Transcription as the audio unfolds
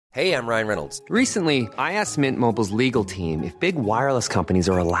Hey, I'm Ryan Reynolds. Recently, I asked Mint Mobile's legal team if big wireless companies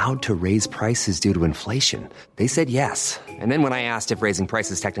are allowed to raise prices due to inflation. They said yes. And then when I asked if raising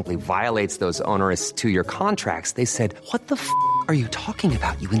prices technically violates those onerous two-year contracts, they said, "What the f*** are you talking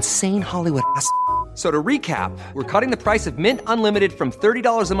about, you insane Hollywood ass?" So to recap, we're cutting the price of Mint Unlimited from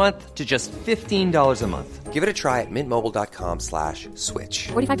 $30 a month to just $15 a month. Give it a try at mintmobile.com/switch.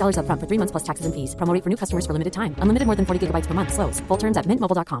 $45 up front for 3 months plus taxes and fees. Promo rate for new customers for limited time. Unlimited more than 40 gigabytes per month. Slows full terms at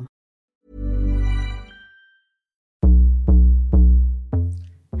mintmobile.com.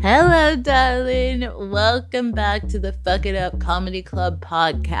 Hello, darling. Welcome back to the Fuck It Up Comedy Club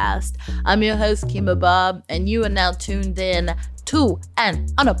podcast. I'm your host, Kima Bob, and you are now tuned in to an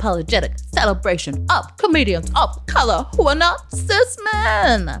unapologetic celebration of comedians of color who are not cis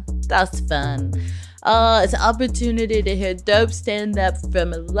men. That's fun. It's an opportunity to hear dope stand-up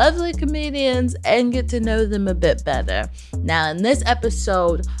from lovely comedians and get to know them a bit better. Now, in this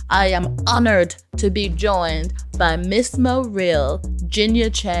episode, I am honored to be joined by Miss Mo Real,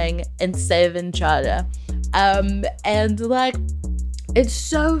 Ginnia Cheng, and Saven Chadha. It's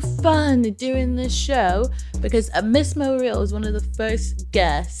so fun doing this show because Miss Mo Real was one of the first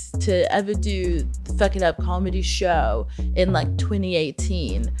guests to ever do the Fuck It Up comedy show in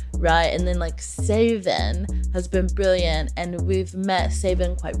 2018, right? And then Saven has been brilliant, and we've met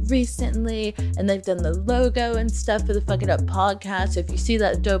Saven quite recently, and they've done the logo and stuff for the Fuck It Up podcast. So if you see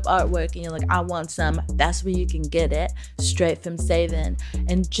that dope artwork and you're like, I want some, that's where you can get it, straight from Saven.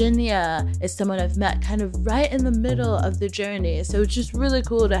 And Ginnia is someone I've met kind of right in the middle of the journey. So it's just really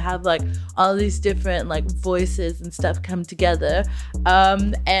cool to have all these different voices and stuff come together.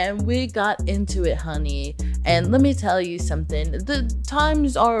 And we got into it, honey. And let me tell you something. The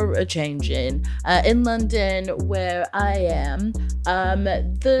times are a-changing. In London, where I am,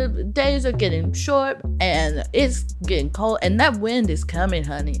 the days are getting short and it's getting cold. And that wind is coming,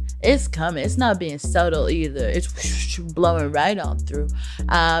 honey. It's coming. It's not being subtle either. It's blowing right on through.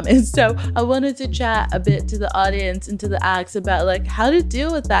 And so I wanted to chat a bit to the audience and to the acts about how to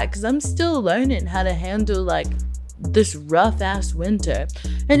deal with that, because I'm still learning how to handle this rough ass winter.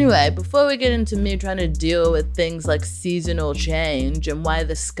 Anyway, before we get into me trying to deal with things like seasonal change and why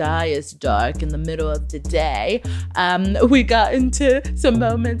the sky is dark in the middle of the day, we got into some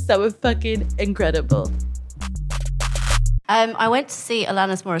moments that were fucking incredible. I went to see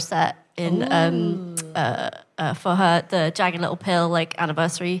Alanis Morissette in for the Jagged Little Pill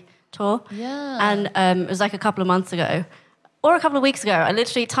anniversary tour. Yeah. And it was a couple of months ago. Or a couple of weeks ago.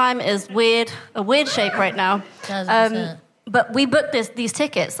 Time is a weird shape right now. But we booked these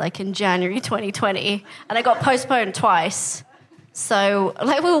tickets in January 2020, and it got postponed twice. So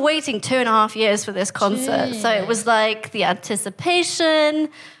we were waiting 2.5 years for this concert. Jeez. So it was the anticipation.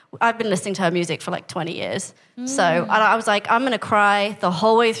 I've been listening to her music for 20 years. So I was I'm going to cry the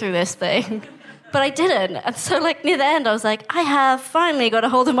whole way through this thing. But I didn't. And so near the end, I was I have finally got a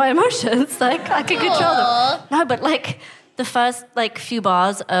hold of my emotions. I can control them. No, but the first few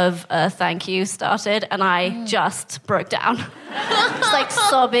bars of Thank You started, and I just broke down. Just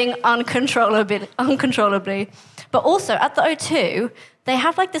sobbing uncontrollably. But also at the O2, they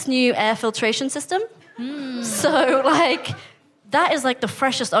have this new air filtration system. So that is the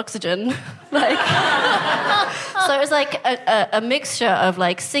freshest oxygen. So it was a mixture of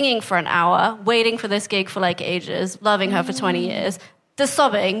I for an hour, waiting for this gig for ages, loving her for 20 years, the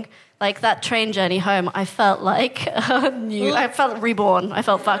sobbing. That train journey home, I felt new. I felt reborn. I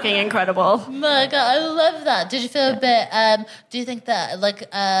felt fucking incredible. Oh my God, I love that. Did you feel a bit, do you think that,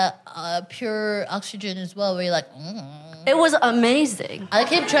 pure oxygen as well, where you're It was amazing. I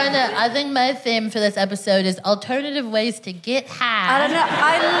keep trying to, I think my theme for this episode is alternative ways to get high. I don't know,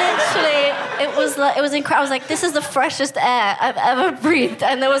 it was incredible. I was this is the freshest air I've ever breathed.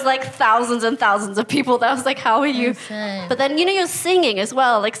 And there was thousands and thousands of people that was how are you? Insane. But then, you're singing as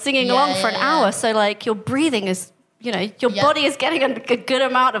well, singing along for an hour. So your breathing is, your body is getting a good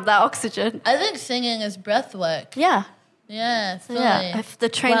amount of that oxygen. I think singing is breath work. Yeah. Yeah, fully. Yeah, the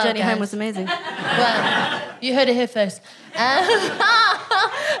train journey home was amazing. Well, you heard it here first.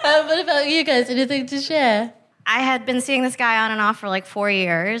 What about you guys? Anything to share? I had been seeing this guy on and off for 4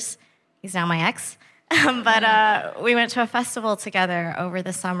 years. He's now my ex. But we went to a festival together over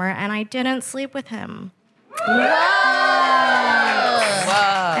the summer, and I didn't sleep with him. Wow.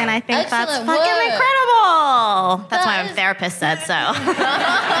 And I think Excellent that's fucking incredible. That's what my therapist said, so.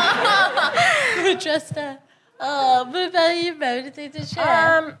 Trust her. Oh, what about you, Mo? Anything to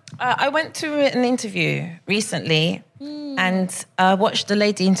share? I went to an interview recently and watched the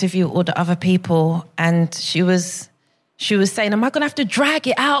lady interview all the other people, and she was saying, am I going to have to drag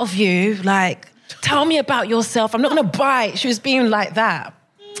it out of you? Tell me about yourself. I'm not going to bite. She was being like that.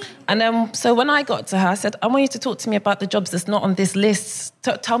 And so when I got to her, I said, I want you to talk to me about the jobs that's not on this list.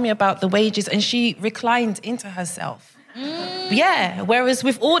 Tell me about the wages. And she reclined into herself. Yeah, whereas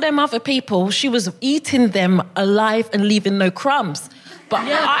with all them other people, she was eating them alive and leaving no crumbs. But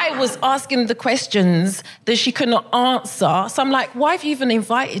I was asking the questions that she could not answer. So I'm like, why have you even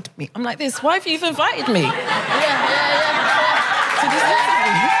invited me? I'm like this, why have you even invited me? To this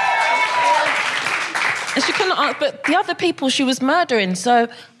interview? And she couldn't answer, but the other people she was murdering. So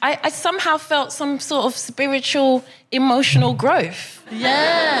I somehow felt some sort of spiritual, emotional growth.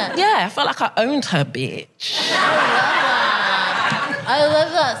 Yeah. Yeah, I felt like I owned her, bitch. I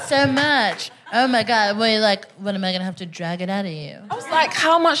love that so much. Oh my God, were you like, when am I gonna have to drag it out of you? I was like,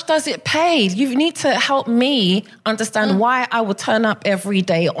 how much does it pay? You need to help me understand why I will turn up every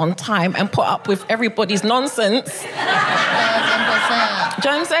day on time and put up with everybody's nonsense. 100%. Do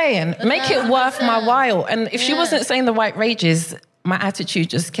you know what I'm saying? Make it worth my while. And if she wasn't saying the right wages, my attitude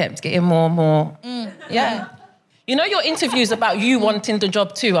just kept getting more and more. Yeah. You know your interview's about you wanting the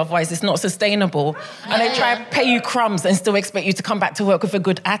job too, otherwise it's not sustainable. And they try to pay you crumbs and still expect you to come back to work with a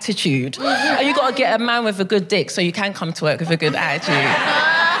good attitude. And you got to get a man with a good dick so you can come to work with a good attitude.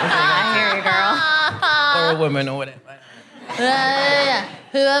 I hear you, girl. Or a woman or whatever.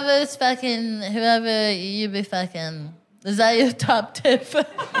 Whoever you be fucking, is that your top tip?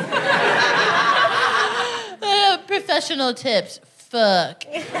 Professional tips, fuck.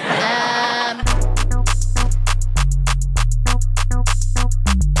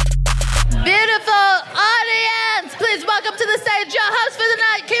 Beautiful audience, please welcome to the stage your host for the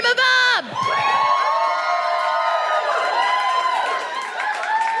night, Kima Bob.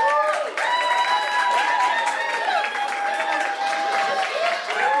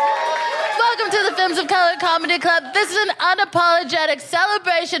 Welcome to the Films of Color Comedy Club. This is an unapologetic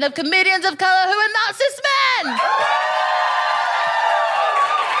celebration of comedians of color who are not cis men.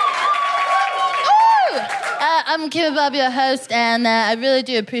 I'm Kima Bob, your host, and I really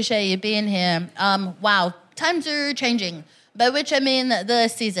do appreciate you being here. Wow, times are changing, by which I mean the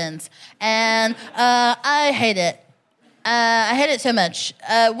seasons, and I hate it. I hate it so much.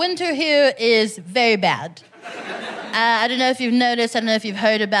 Winter here is very bad. I don't know if you've noticed, I don't know if you've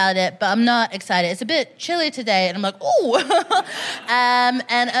heard about it, but I'm not excited. It's a bit chilly today, and I'm like, ooh. And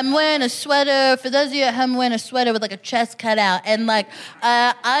I'm wearing a sweater. For those of you at home, I'm wearing a sweater with like a chest cut out, and like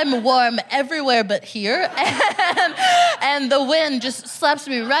I'm warm everywhere but here, and the wind just slaps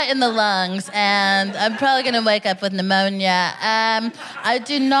me right in the lungs, and I'm probably gonna wake up with pneumonia. I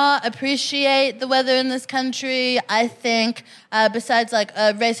do not appreciate the weather in this country. I think besides like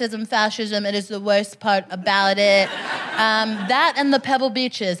racism, fascism, it is the worst part about it. That and the pebble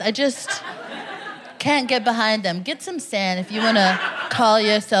beaches. I just can't get behind them. Get some sand if you want to call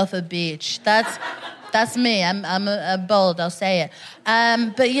yourself a beach. That's me. I'm a bold. I'll say it.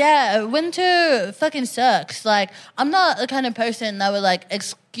 But yeah, winter fucking sucks. Like, I'm not the kind of person that would like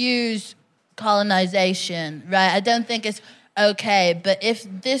excuse colonization, right? I don't think it's okay. But if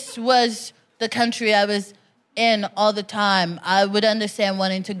this was the country I was in all the time, I would understand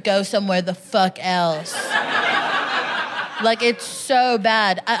wanting to go somewhere the fuck else. Like, it's so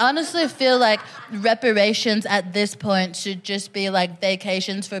bad. I honestly feel like reparations at this point should just be like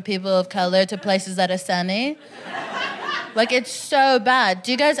vacations for people of color to places that are sunny. Like, it's so bad.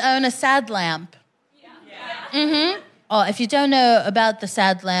 Do you guys own a sad lamp? Yeah. Mm-hmm. Oh, if you don't know about the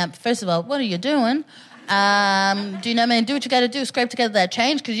sad lamp, first of all, what are you doing? Do you know what I mean? Do what you gotta do, scrape together that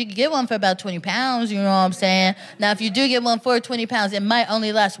change, because you can get one for about 20 pounds, you know what I'm saying? Now, if you do get one for 20 pounds, it might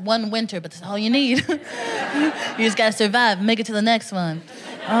only last one winter, but that's all you need. You just gotta survive, make it to the next one.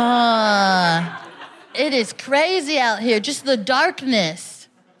 It is crazy out here, just the darkness.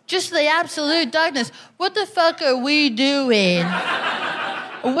 Just the absolute darkness. What the fuck are we doing?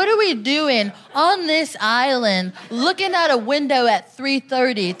 What are we doing on this island looking out a window at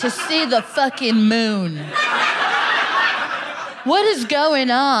 3:30 to see the fucking moon? What is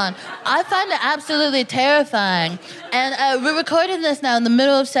going on? I find it absolutely terrifying. And we're recording this now in the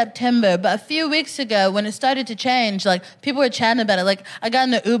middle of September, but a few weeks ago when it started to change, like, people were chatting about it. Like, I got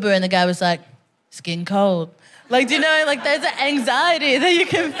in an Uber and the guy was like, it's getting cold. Like, do you know, like, there's an anxiety that you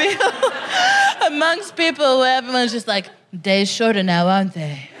can feel amongst people where everyone's just like, days shorter now, aren't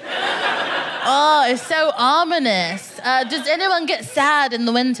they? Oh, it's so ominous. Does anyone get sad in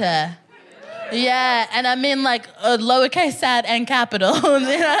the winter? Yeah, and I mean like lowercase sad and capital. You know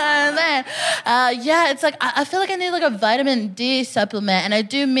what I'm saying? Yeah, it's like I feel like I need like a vitamin D supplement, and I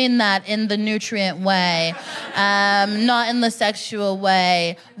do mean that in the nutrient way, not in the sexual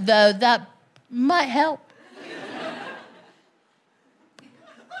way, though that might help.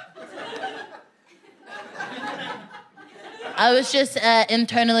 I was just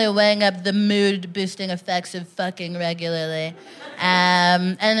internally weighing up the mood-boosting effects of fucking regularly.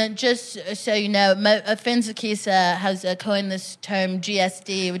 And just so you know, my friend Zakisa has coined this term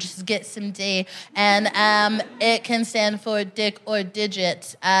GSD, which is get some D, and it can stand for dick or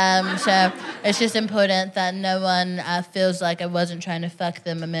digits. So it's just important that no one feels like I wasn't trying to fuck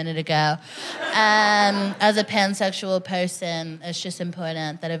them a minute ago. As a pansexual person, it's just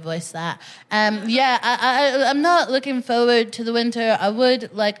important that I voice that. I'm not looking forward to the winter. I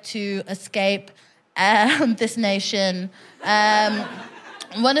would like to escape this nation.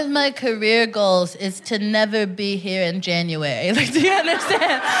 One of my career goals is to never be here in January. Like, do you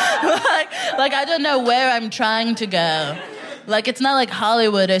understand? like I don't know where I'm trying to go. Like, it's not like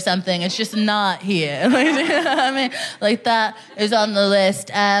Hollywood or something. It's just not here. Like, you know what I mean? Like, that is on the list.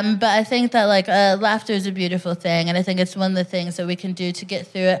 But I think that, like, laughter is a beautiful thing, and I think it's one of the things that we can do to get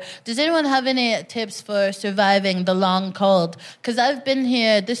through it. Does anyone have any tips for surviving the long cold? Because I've been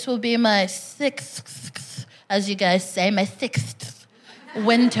here. This will be my sixth, as you guys say, my sixth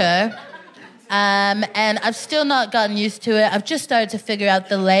winter. And I've still not gotten used to it. I've just started to figure out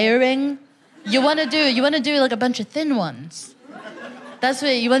the layering. You want to do like a bunch of thin ones. That's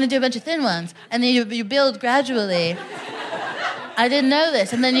what you want to do, a bunch of thin ones. And then you build gradually. I didn't know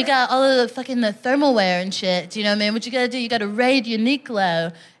this. And then you got all of the fucking thermal wear and shit. Do you know what I mean? What you got to do, you got to raid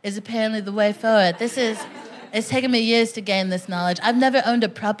Uniqlo is apparently the way forward. It's taken me years to gain this knowledge. I've never owned a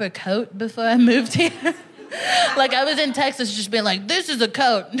proper coat before I moved here. Like, I was in Texas just being like, this is a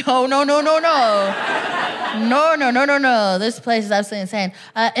coat. No. No. This place is absolutely insane.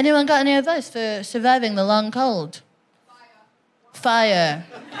 Anyone got any advice for surviving the long cold? Fire.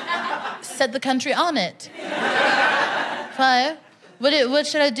 Set the country on it. Fire. What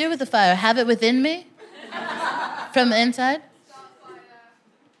should I do with the fire? Have it within me? From the inside?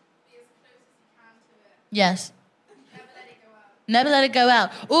 Yes. Never let it go out.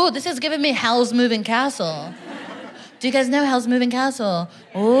 Ooh, this is giving me Howl's Moving Castle. Do you guys know Howl's Moving Castle?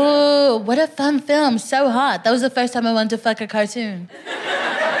 Ooh, what a fun film. So hot. That was the first time I wanted to fuck a cartoon.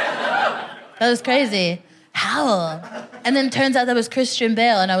 That was crazy. Howl. And then turns out that was Christian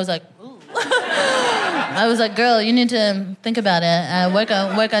Bale, and I was like, ooh. I was like, girl, you need to think about it.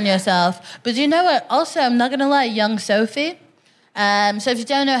 Work on yourself. But you know what? Also, I'm not going to lie, young Sophie. So if you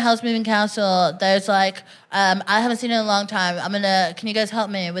don't know Hell's Moving Castle, there's like, I haven't seen it in a long time. Can you guys help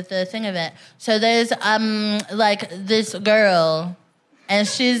me with the thing of it? So there's, like this girl, and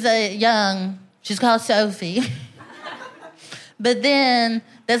she's she's called Sophie. But then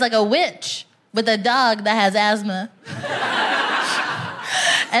there's like a witch with a dog that has asthma.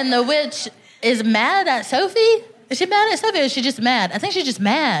 And the witch is mad at Sophie? Is she mad at Sophie, or is she just mad? I think she's just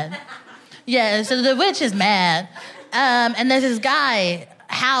mad. Yeah, so the witch is mad. And there's this guy,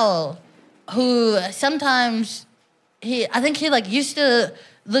 Howl, who sometimes I think he like used to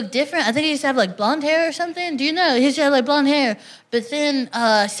look different. I think he used to have like blonde hair or something. Do you know? He used to have like blonde hair. But then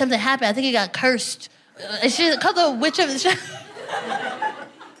something happened. I think he got cursed. Is she called the witch of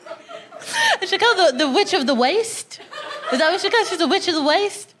is she called the witch of the waste? Is that what she called? She's the witch of the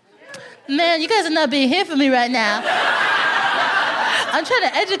waste? Man, you guys are not being here for me right now. I'm trying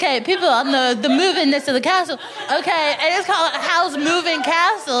to educate people on the movingness of the castle. Okay, and it's called Howl's Moving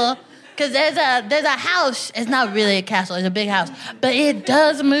Castle because there's a house. It's not really a castle. It's a big house. But it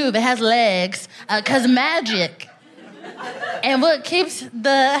does move. It has legs because magic. And what keeps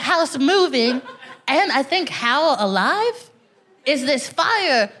the house moving, and I think Howl alive, is this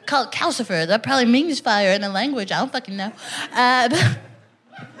fire called calcifer. That probably means fire in a language. I don't fucking know.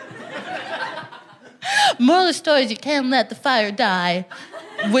 Moral of the story is you can't let the fire die,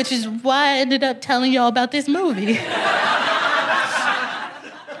 which is why I ended up telling y'all about this movie.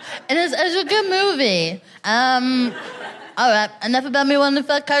 And it's a good movie. All right, enough about me wanting to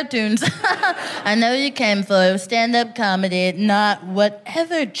fuck cartoons. I know you came for it was stand-up comedy, not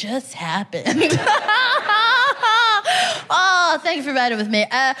whatever just happened. Oh, thank you for riding with me.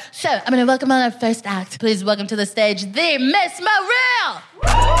 So, I'm going to welcome on our first act. Please welcome to the stage, the Miss Morale!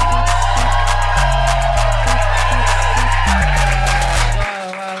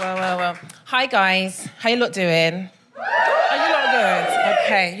 Hi guys, how you lot doing? Oh, you lot good?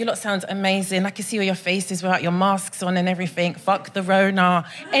 Okay, you lot sound amazing. I can see all your faces without your masks on and everything. Fuck the Rona.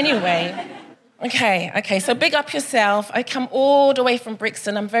 Anyway, okay, so big up yourself. I come all the way from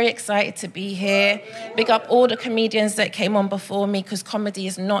Brixton. I'm very excited to be here. Big up all the comedians that came on before me because comedy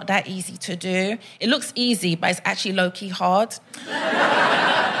is not that easy to do. It looks easy, but it's actually low-key hard.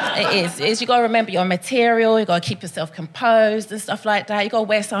 It is. You got to remember your material. You got to keep yourself composed and stuff like that. You got to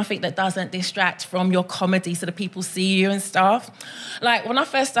wear something that doesn't distract from your comedy so that people see you and stuff. Like, when I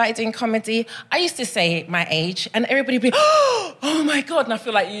first started doing comedy, I used to say my age, and everybody would be, oh my God, and I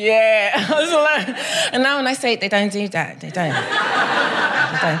feel like, yeah. And now when I say it, they don't do that. They don't.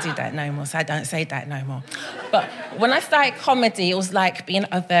 They don't do that no more, so I don't say that no more. But when I started comedy, it was like being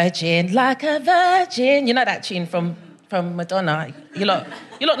a virgin, like a virgin. You know that tune from Madonna? You lot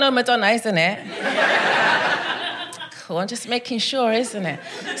know Madonna, isn't it? Cool, I'm just making sure, isn't it?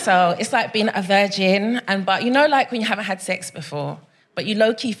 So it's like being a virgin, but you know, like when you haven't had sex before, but you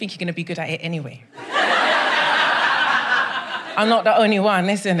low-key think you're going to be good at it anyway. I'm not the only one,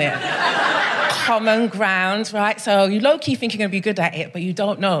 isn't it? Common ground, right? So you low-key think you're going to be good at it, but you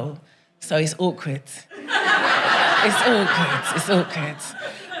don't know. So it's awkward. It's awkward.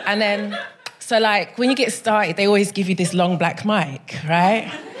 And then, so like, when you get started, they always give you this long black mic,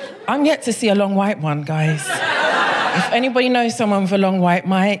 right? I'm yet to see a long white one, guys. If anybody knows someone with a long white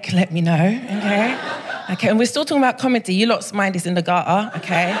mic, let me know, okay? Okay, and we're still talking about comedy. You lot's mind is in the gutter,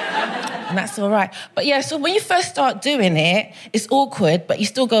 okay? And that's all right. But yeah, so when you first start doing it, it's awkward, but you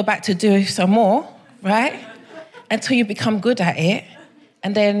still go back to do some more, right? Until you become good at it.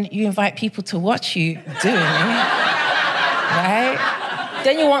 And then you invite people to watch you doing it, right?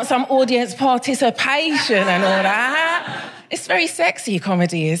 Then you want some audience participation and all that. It's very sexy,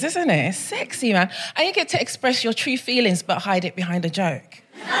 comedy is, isn't it? It's sexy, man. And you get to express your true feelings but hide it behind a joke.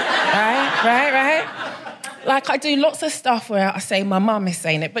 Right? Like, I do lots of stuff where I say my mum is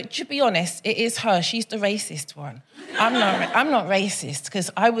saying it, but to be honest, it is her. She's the racist one. I'm not racist,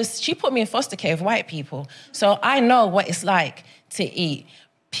 because she put me in foster care with white people, so I know what it's like to eat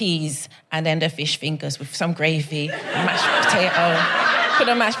peas and then the fish fingers with some gravy, mashed potato, put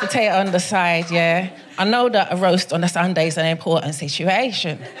a mashed potato on the side, yeah. I know that a roast on a Sunday is an important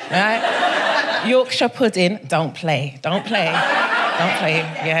situation, right? Yorkshire pudding, don't play,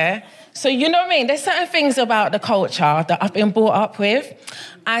 yeah. So, you know what I mean? There's certain things about the culture that I've been brought up with.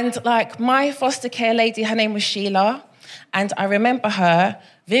 And, like, my foster care lady, her name was Sheila, and I remember her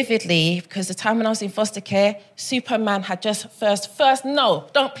vividly because the time when I was in foster care, Superman had just first, no,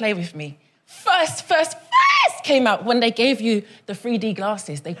 don't play with me. First came out when they gave you the 3D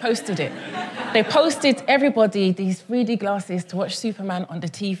glasses. They posted it. They posted everybody these 3D glasses to watch Superman on the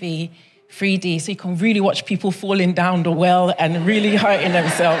TV 3D, so you can really watch people falling down the well and really hurting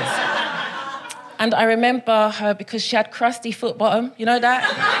themselves. And I remember her because she had crusty foot bottom. You know that?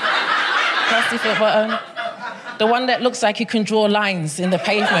 Crusty foot bottom. The one that looks like you can draw lines in the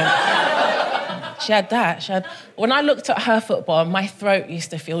pavement. She had that. When I looked at her foot bottom, my throat used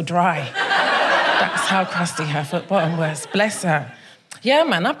to feel dry. That's how crusty her foot bottom was. Bless her. Yeah,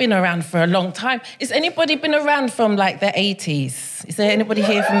 man, I've been around for a long time. Is anybody been around from, like, the 80s? Is there anybody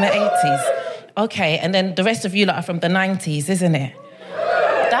here from the 80s? Okay, and then the rest of you lot are from the 90s, isn't it?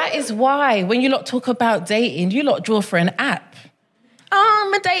 That is why, when you lot talk about dating, you lot draw for an app. Oh,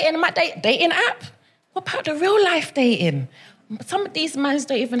 my dating app? What about the real life dating? Some of these mans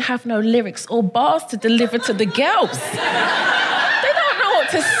don't even have no lyrics or bars to deliver to the girls. They don't know what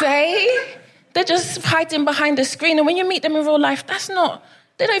to say. They're just hiding behind the screen. And when you meet them in real life, they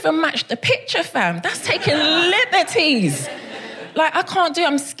don't even match the picture, fam. That's taking liberties. Like, I can't do it.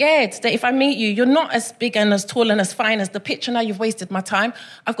 I'm scared that if I meet you, you're not as big and as tall and as fine as the picture. Now you've wasted my time.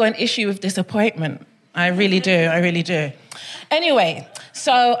 I've got an issue with disappointment. I really do. Anyway,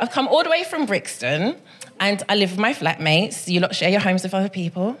 so I've come all the way from Brixton and I live with my flatmates. You lot share your homes with other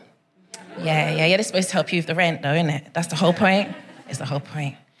people. Yeah. They're supposed to help you with the rent, though, isn't it? That's the whole point. It's the whole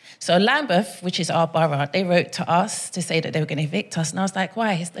point. So Lambeth, which is our borough, they wrote to us to say that they were going to evict us. And I was like,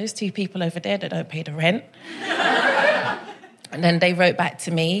 why? It's those two people over there that don't pay the rent. And then they wrote back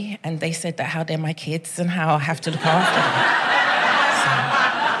to me and they said that how they're my kids and how I have to look after them.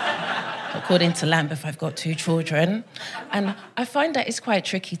 So, according to Lambeth, I've got 2 children. And I find that it's quite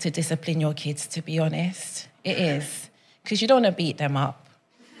tricky to discipline your kids, to be honest. It is. Because you don't want to beat them up.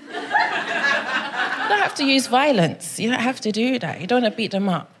 You don't have to use violence. You don't have to do that. You don't want to beat them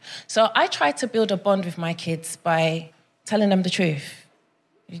up. So I try to build a bond with my kids by telling them the truth.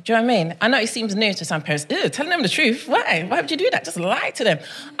 Do you know what I mean? I know it seems new to some parents. Ew, telling them the truth? Why? Why would you do that? Just lie to them.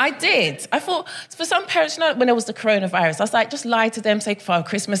 I did. I thought, for some parents, you know, when there was the coronavirus, I was like, just lie to them, say, Father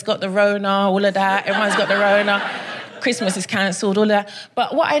Christmas got the Rona, all of that. Everyone's got the Rona. Christmas is cancelled, all of that.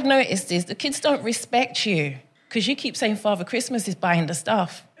 But what I've noticed is the kids don't respect you because you keep saying Father Christmas is buying the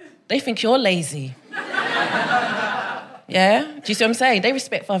stuff. They think you're lazy. Yeah? Do you see what I'm saying? They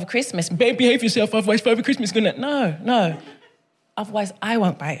respect Father Christmas. Behave yourself, otherwise Father Christmas is going to... No. Otherwise, I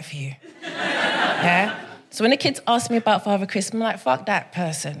won't buy it for you. Yeah? So when the kids ask me about Father Christmas, I'm like, fuck that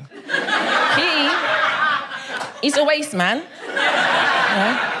person. He's a waste man.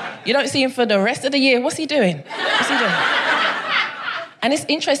 Yeah? You don't see him for the rest of the year. What's he doing? What's he doing? And it's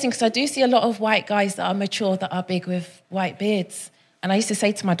interesting because I do see a lot of white guys that are mature, that are big with white beards. And I used to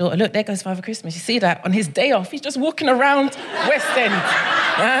say to my daughter, look, there goes Father Christmas. You see that? On his day off, he's just walking around West End.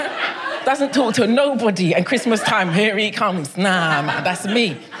 Yeah? Doesn't talk to nobody. And Christmas time, here he comes. Nah, man, that's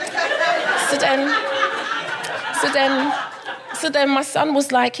me. So then my son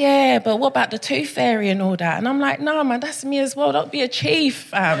was like, yeah, but what about the tooth fairy and all that? And I'm like, no, man, that's me as well. Don't be a chief,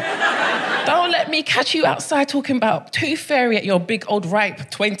 fam. Don't let me catch you outside talking about tooth fairy at your big old ripe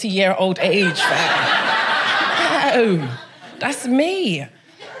 20-year-old age, fam. No, that's me.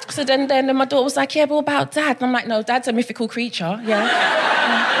 So then my daughter was like, yeah, but what about dad? And I'm like, no, dad's a mythical creature,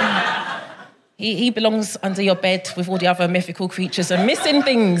 yeah. He belongs under your bed with all the other mythical creatures and missing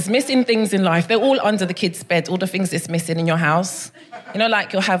things in life. They're all under the kid's bed, all the things that's missing in your house. You know,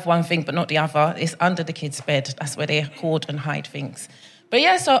 like you'll have one thing but not the other. It's under the kid's bed. That's where they hoard and hide things. But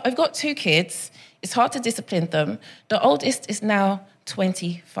yeah, so I've got 2 kids. It's hard to discipline them. The oldest is now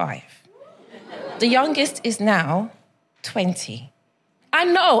 25. The youngest is now 20. I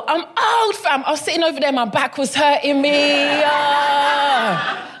know, I'm old, fam. I was sitting over there, my back was hurting me.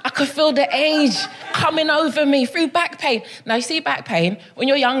 I could feel the age coming over me through back pain. Now, you see back pain, when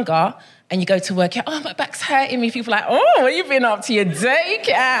you're younger and you go to work, you're, oh, my back's hurting me. People are like, oh, what you been up to your day,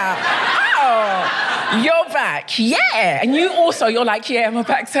 cat? Oh, your back, yeah. And you're like, yeah, my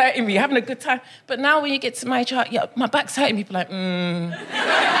back's hurting me, having a good time. But now when you get to my chart, yeah, my back's hurting me. People are like,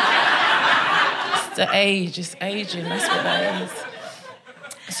 It's the age, it's aging, that's what that is.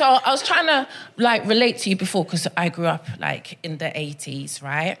 So I was trying to, relate to you before because I grew up, in the 80s,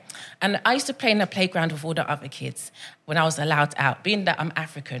 right? And I used to play in the playground with all the other kids when I was allowed out. Being that I'm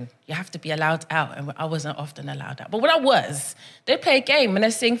African, you have to be allowed out, and I wasn't often allowed out. But when I was, they'd play a game and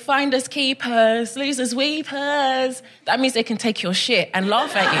they'd sing, finders, keepers, losers, weepers. That means they can take your shit and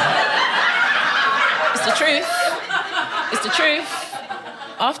laugh at you. It's the truth. It's the truth.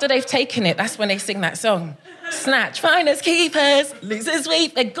 After they've taken it, that's when they sing that song. Snatch, finders, keepers, losers,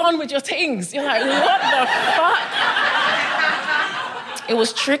 weep. They're gone with your things. You're like, what the fuck? It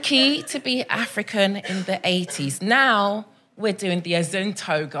was tricky to be African in the 80s. Now, we're doing the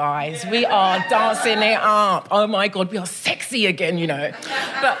Azunto, guys. We are dancing it up. Oh, my God, we are sexy again, you know.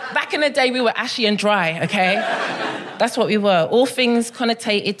 But back in the day, we were ashy and dry, okay? That's what we were. All things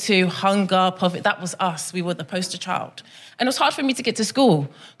connotated to hunger, poverty. That was us. We were the poster child. And it was hard for me to get to school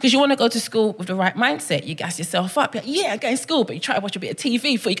because you want to go to school with the right mindset. You gas yourself up. You're like, yeah, I go to school, but you try to watch a bit of TV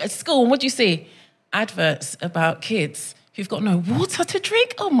before you go to school. And what do you see? Adverts about kids who've got no water to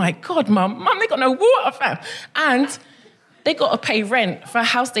drink. Oh, my God, Mum, they got no water, fam. And they got to pay rent for a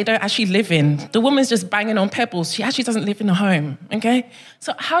house they don't actually live in. The woman's just banging on pebbles. She actually doesn't live in a home, okay?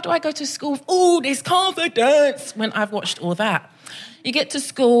 So how do I go to school with all this confidence when I've watched all that? You get to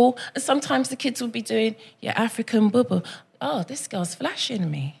school, and sometimes the kids will be doing your African bubble. Oh, this girl's flashing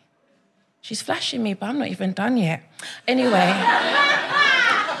me. She's flashing me, but I'm not even done yet. Anyway,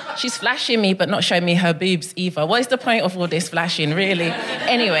 she's flashing me, but not showing me her boobs either. What is the point of all this flashing, really?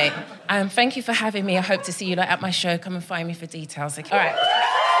 Anyway, thank you for having me. I hope to see you at my show. Come and find me for details, okay? All right.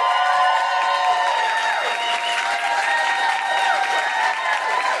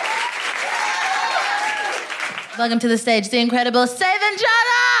 Welcome to the stage, the incredible Saven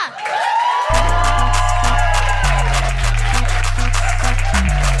Chadha!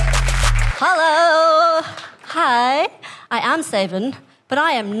 Hello. Hi. I am Saven, but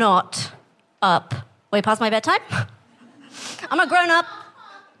I am not up. Way past my bedtime? I'm a grown-up.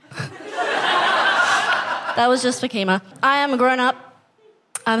 That was just for Kima. I am a grown-up.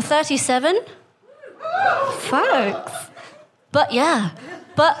 I'm 37. Thanks. But yeah.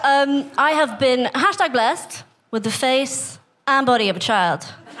 But I have been #blessed with the face and body of a child.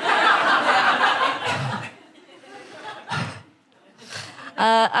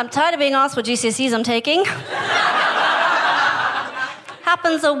 I'm tired of being asked what GCSEs I'm taking.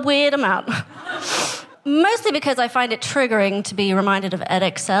 Happens a weird amount. Mostly because I find it triggering to be reminded of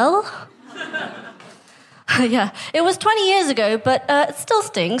Edexcel. Yeah, it was 20 years ago, but it still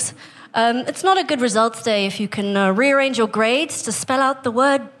stings. It's not a good results day if you can rearrange your grades to spell out the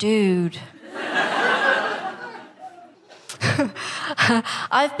word dude.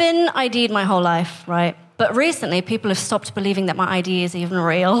 I've been ID'd my whole life, right? But recently, people have stopped believing that my ID is even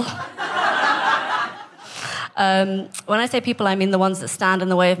real. When I say people, I mean the ones that stand in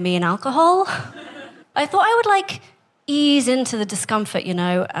the way of me and alcohol. I thought I would, ease into the discomfort,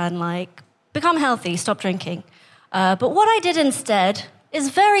 and, become healthy, stop drinking. But what I did instead is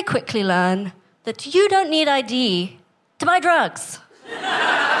very quickly learn that you don't need ID to buy drugs.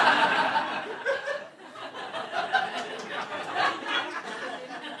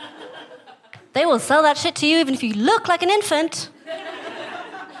 They will sell that shit to you even if you look like an infant.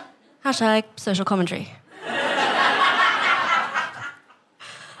 Hashtag social commentary.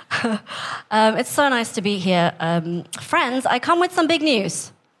 It's so nice to be here. Friends, I come with some big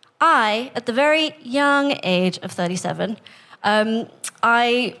news. I, at the very young age of 37,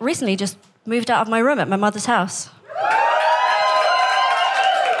 I recently just moved out of my room at my mother's house.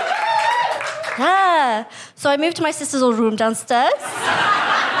 Yeah. So I moved to my sister's old room downstairs.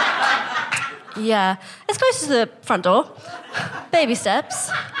 Yeah. It's close to the front door. Baby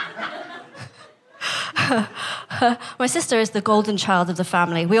steps. My sister is the golden child of the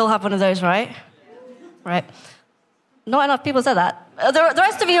family. We all have one of those, right? Right. Not enough people said that. The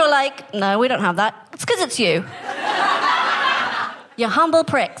rest of you are like, no, we don't have that. It's because it's you. You humble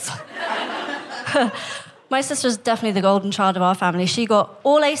pricks. My sister's definitely the golden child of our family. She got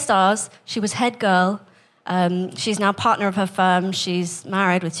all A stars. She was head girl. She's now partner of her firm. She's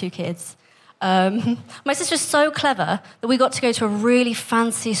married with 2 kids. My sister's so clever that we got to go to a really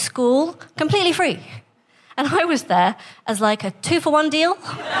fancy school, completely free. And I was there as like a 2-for-1 deal.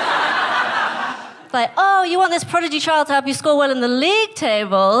 Like, oh, you want this prodigy child to help you score well in the league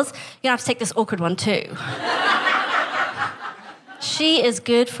tables? You're gonna have to take this awkward one too. She is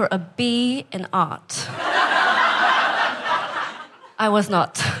good for a B in art. I was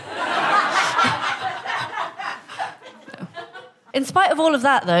not. No. In spite of all of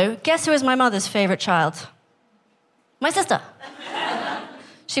that, though, guess who is my mother's favourite child? My sister.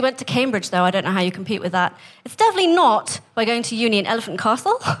 She went to Cambridge, though. I don't know how you compete with that. It's definitely not by going to uni in Elephant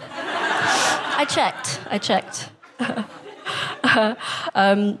Castle. I checked.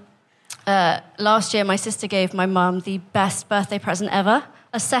 Last year, my sister gave my mum the best birthday present ever,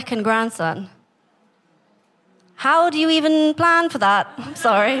 a second grandson. How do you even plan for that? I'm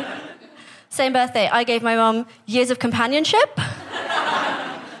sorry. Same birthday, I gave my mum years of companionship.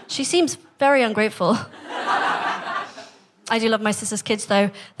 She seems very ungrateful. I do love my sister's kids,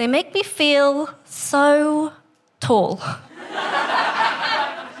 though. They make me feel so tall.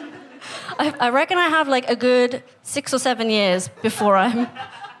 I reckon I have like a good 6 or 7 years before I'm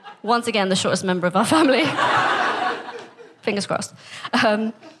once again the shortest member of our family. Fingers crossed.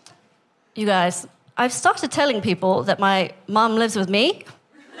 You guys, I've started telling people that my mum lives with me.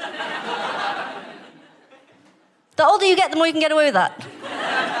 The older you get, the more you can get away with that.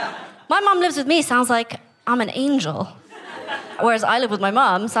 My mum lives with me sounds like I'm an angel. Whereas I live with my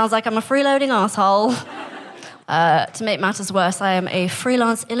mum sounds like I'm a freeloading asshole. To make matters worse, I am a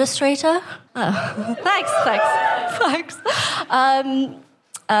freelance illustrator. Oh, thanks.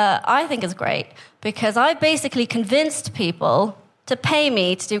 I think it's great because I basically convinced people to pay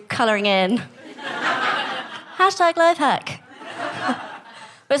me to do colouring in. Hashtag life hack.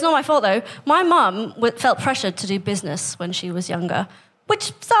 But it's not my fault, though. My mum felt pressured to do business when she was younger,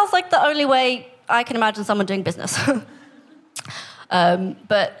 which sounds like the only way I can imagine someone doing business.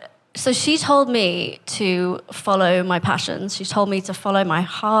 So she told me to follow my passions. She told me to follow my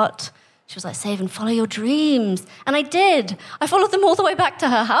heart. She was like, Saven, follow your dreams. And I did. I followed them all the way back to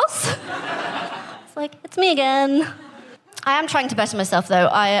her house. It's like, it's me again. I am trying to better myself, though.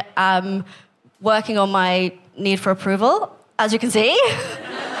 I am working on my need for approval, as you can see.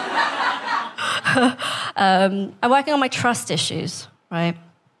 I'm working on my trust issues, right?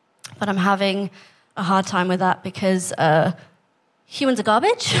 But I'm having a hard time with that because humans are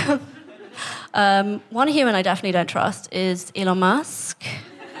garbage. One human I definitely don't trust is Elon Musk.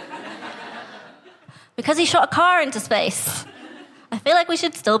 Because he shot a car into space. I feel like we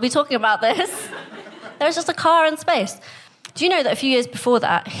should still be talking about this. There's just a car in space. Do you know that a few years before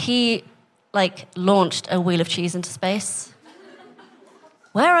that, he, launched a wheel of cheese into space?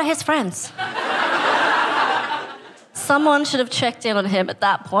 Where are his friends? Someone should have checked in on him at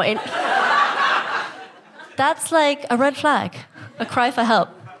that point. That's like a red flag, a cry for help.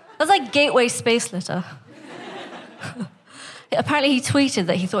 That's like gateway space litter. Apparently he tweeted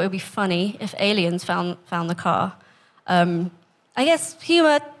that he thought it would be funny if aliens found the car. I guess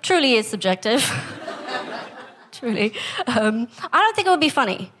humour truly is subjective. Truly. I don't think it would be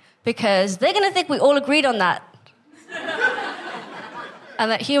funny, because they're going to think we all agreed on that.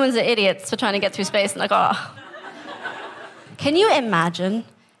 And that humans are idiots for trying to get through space in a car. Can you imagine,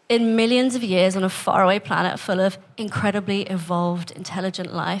 in millions of years on a faraway planet full of incredibly evolved,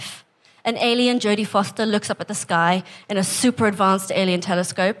 intelligent life, an alien Jodie Foster looks up at the sky in a super advanced alien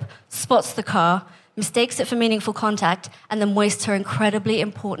telescope, spots the car, mistakes it for meaningful contact, and then wastes her incredibly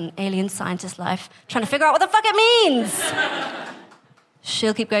important alien scientist life trying to figure out what the fuck it means?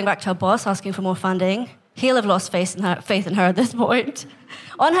 She'll keep going back to her boss, asking for more funding. He'll have lost faith in her at this point.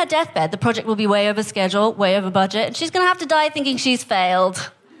 On her deathbed, the project will be way over schedule, way over budget, and she's going to have to die thinking she's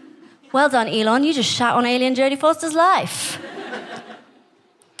failed. Well done, Elon. You just shat on alien Jodie Foster's life.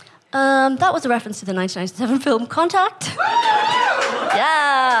 That was a reference to the 1997 film Contact.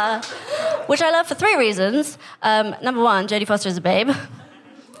 Yeah. Which I love for 3 reasons. Number 1, Jodie Foster is a babe.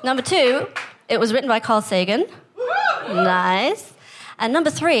 Number 2, it was written by Carl Sagan. Nice. And number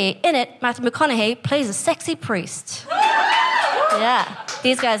 3, in it, Matthew McConaughey plays a sexy priest. Yeah.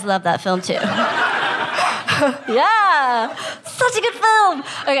 These guys love that film too. Yeah. Such a good film.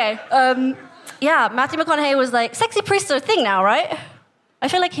 Okay. Yeah, Matthew McConaughey was like, sexy priests are a thing now, right? I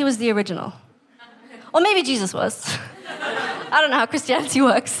feel like he was the original. Or maybe Jesus was. I don't know how Christianity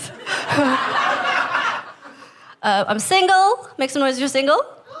works. I'm single. Make some noise if you're single.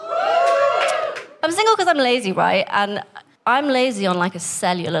 I'm single because I'm lazy, right? And I'm lazy on like a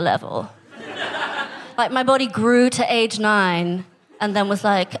cellular level. Like my body grew to age 9 and then was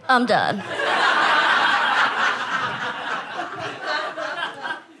like, I'm done.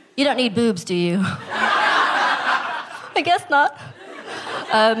 You don't need boobs, do you? I guess not.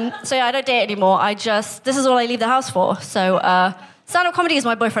 So yeah, I don't date anymore. This is all I leave the house for. So stand-up comedy is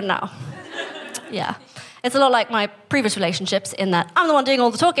my boyfriend now. Yeah. It's a lot like my previous relationships in that I'm the one doing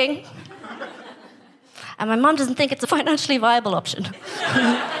all the talking. And my mum doesn't think it's a financially viable option.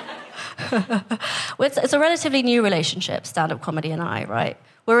 It's a relatively new relationship, stand-up comedy and I, right?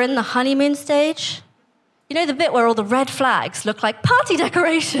 We're in the honeymoon stage. You know the bit where all the red flags look like party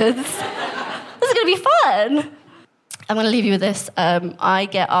decorations? This is going to be fun. I'm going to leave you with this. I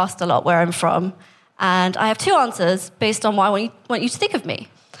get asked a lot where I'm from, and I have 2 answers based on what I want you to think of me.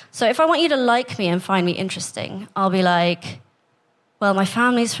 So if I want you to like me and find me interesting, I'll be like, well, my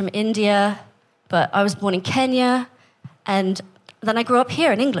family's from India, but I was born in Kenya, and then I grew up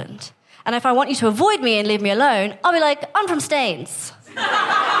here in England. And if I want you to avoid me and leave me alone, I'll be like, I'm from Staines.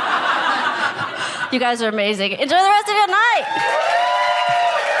 You guys are amazing. Enjoy the rest of your night.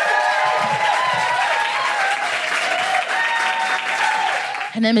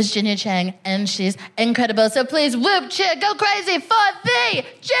 Her name is Ginnia Cheng, and she's incredible. So please whoop, cheer, go crazy for the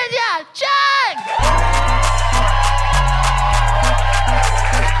Ginnia Cheng!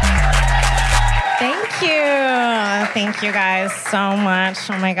 Thank you. Thank you guys so much.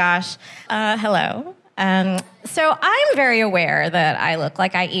 Oh my gosh. Hello. So I'm very aware that I look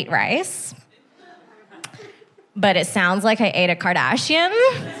like I eat rice, but it sounds like I ate a Kardashian,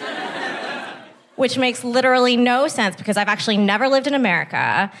 which makes literally no sense because I've actually never lived in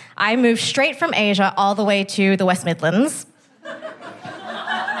America. I moved straight from Asia all the way to the West Midlands.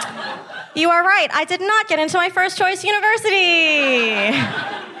 You are right. I did not get into my first choice university.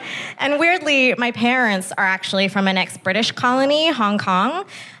 And weirdly, my parents are actually from an ex-British colony, Hong Kong.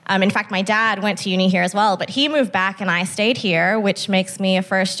 In fact, my dad went to uni here as well, but he moved back and I stayed here, which makes me a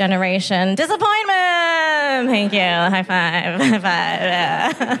first-generation disappointment. Thank you. High five. High five.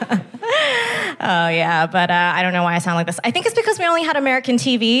 Yeah. Oh, yeah, but I don't know why I sound like this. I think it's because we only had American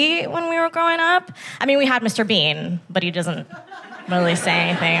TV when we were growing up. I mean, we had Mr. Bean, but he doesn't really say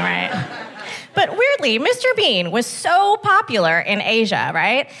anything, right? But weirdly, Mr. Bean was so popular in Asia,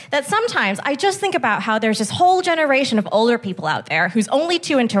 right, that sometimes I just think about how there's this whole generation of older people out there whose only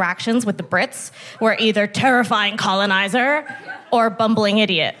 2 interactions with the Brits were either terrifying colonizer or bumbling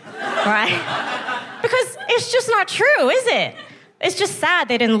idiot, right? Because it's just not true, is it? It's just sad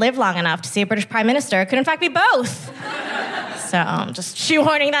they didn't live long enough to see a British Prime Minister. It could, in fact, be both. So I'm just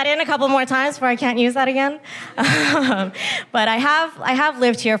shoehorning that in a couple more times before I can't use that again. But I have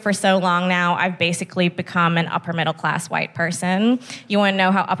lived here for so long now, I've basically become an upper middle class white person. You want to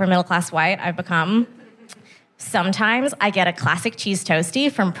know how upper middle class white I've become? Sometimes I get a classic cheese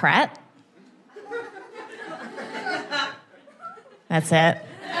toastie from Pret. That's it.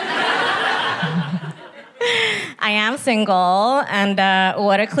 I am single, and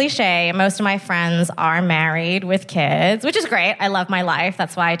what a cliche. Most of my friends are married with kids, which is great. I love my life.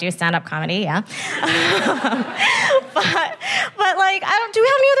 That's why I do stand-up comedy, yeah. but like, do we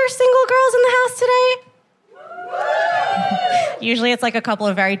have any other single girls in the house today? Usually it's like a couple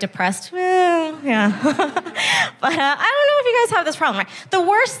of very depressed, yeah. But I don't know if you guys have this problem. Right? The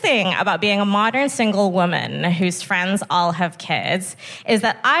worst thing about being a modern single woman whose friends all have kids is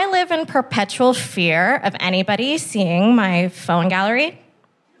that I live in perpetual fear of anybody seeing my phone gallery.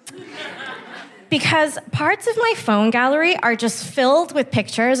 Because parts of my phone gallery are just filled with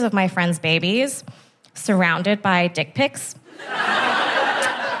pictures of my friends' babies, surrounded by dick pics.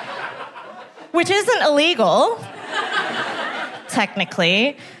 Which isn't illegal,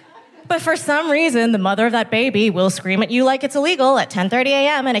 technically. But for some reason, the mother of that baby will scream at you like it's illegal at 10:30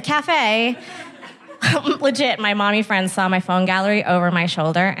 a.m. in a cafe. Legit, my mommy friend saw my phone gallery over my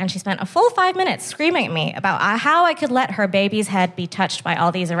shoulder, and she spent a full 5 minutes screaming at me about how I could let her baby's head be touched by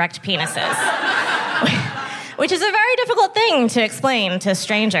all these erect penises. Which is a very difficult thing to explain to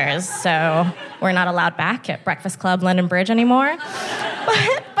strangers, so we're not allowed back at Breakfast Club London Bridge anymore. But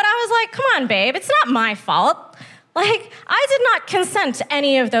I was like, come on, babe, it's not my fault. Like, I did not consent to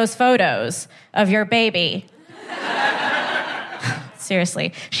any of those photos of your baby.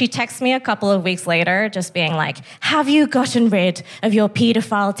 Seriously. She texts me a couple of weeks later just being like, have you gotten rid of your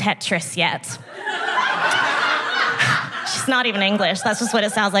pedophile Tetris yet? She's not even English. That's just what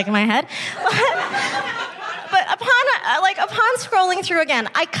it sounds like in my head. But upon scrolling through again,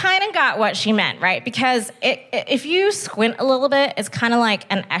 I kind of got what she meant, right? Because if you squint a little bit, it's kind of like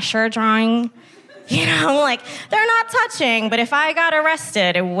an Escher drawing. You know, like, they're not touching, but if I got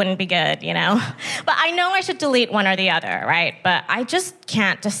arrested, it wouldn't be good, you know? But I know I should delete one or the other, right? But I just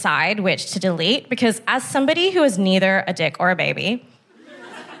can't decide which to delete because as somebody who is neither a dick or a baby,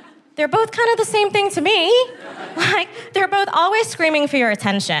 they're both kind of the same thing to me. Like, they're both always screaming for your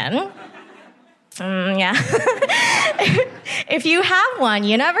attention. Yeah. If you have one,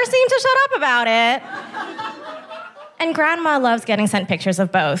 you never seem to shut up about it. And grandma loves getting sent pictures of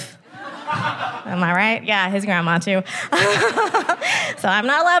both. Am I right? Yeah, his grandma too. So I'm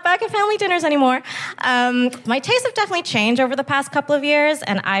not allowed back at family dinners anymore. My tastes have definitely changed over the past couple of years,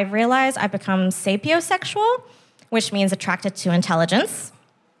 and I've realized I've become sapiosexual, which means attracted to intelligence,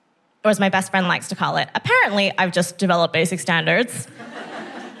 or as my best friend likes to call it, apparently I've just developed basic standards.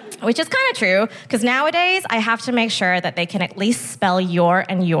 Which is kind of true, because nowadays I have to make sure that they can at least spell your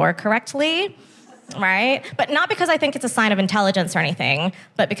and your correctly. Right? But not because I think it's a sign of intelligence or anything,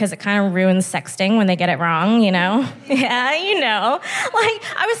 but because it kind of ruins sexting when they get it wrong, you know? Yeah, you know. Like,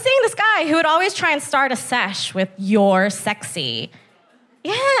 I was seeing this guy who would always try and start a sesh with "you're sexy."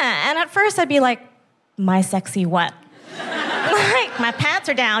 Yeah, and at first I'd be like, my sexy what? Like, my pants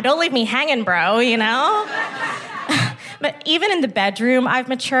are down, don't leave me hanging, bro, you know? But even in the bedroom, I've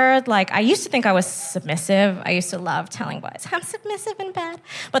matured. Like, I used to think I was submissive. I used to love telling boys, I'm submissive in bed.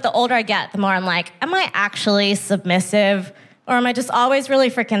 But the older I get, the more I'm like, am I actually submissive? Or am I just always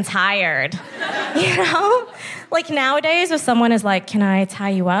really freaking tired? You know? Like, nowadays, if someone is like, can I tie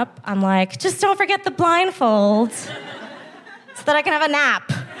you up? I'm like, just don't forget the blindfold so that I can have a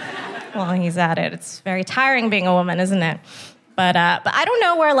nap. Well, he's at it. It's very tiring being a woman, isn't it? But I don't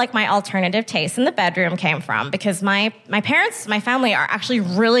know where, like, my alternative taste in the bedroom came from because my parents, my family are actually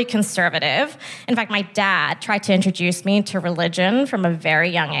really conservative. In fact, my dad tried to introduce me to religion from a very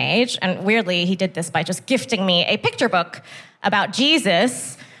young age. And weirdly, he did this by just gifting me a picture book about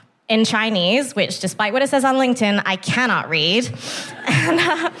Jesus in Chinese, which, despite what it says on LinkedIn, I cannot read.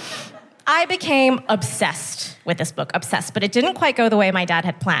 And I became obsessed with this book, obsessed. But it didn't quite go the way my dad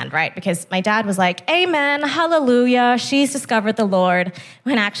had planned, right? Because my dad was like, amen, hallelujah, she's discovered the Lord.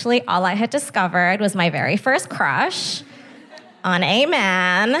 When actually all I had discovered was my very first crush on a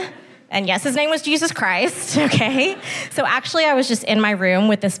man. And yes, his name was Jesus Christ, okay? So actually I was just in my room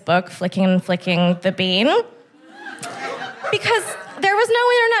with this book, flicking the bean. Because there was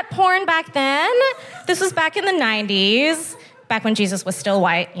no internet porn back then. This was back in the 90s. Back when Jesus was still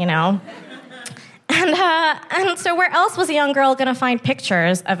white, you know. And so where else was a young girl going to find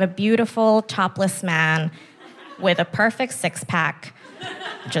pictures of a beautiful, topless man with a perfect six-pack,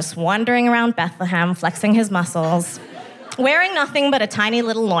 just wandering around Bethlehem, flexing his muscles, wearing nothing but a tiny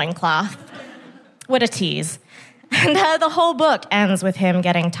little loincloth? What a tease. And the whole book ends with him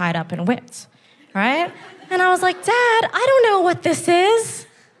getting tied up and whipped, right? And I was like, Dad, I don't know what this is,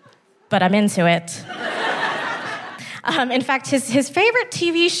 but I'm into it. In fact, his favorite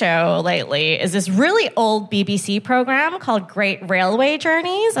TV show lately is this really old BBC program called Great Railway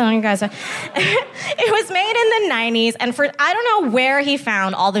Journeys. I don't know you guys. It was made in the 90s, and I don't know where he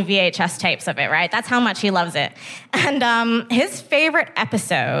found all the VHS tapes of it, right? That's how much he loves it. And his favorite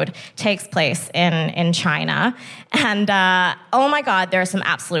episode takes place in China. And oh my God, there are some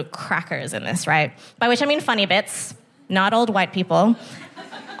absolute crackers in this, right? By which I mean funny bits, not old white people.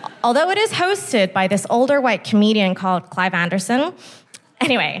 Although it is hosted by this older white comedian called Clive Anderson.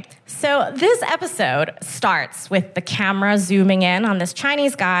 Anyway, so this episode starts with the camera zooming in on this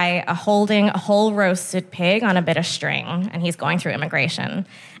Chinese guy holding a whole roasted pig on a bit of string, and he's going through immigration.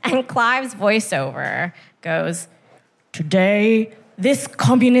 And Clive's voiceover goes, "Today, this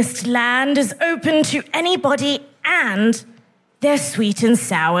communist land is open to anybody and their sweet and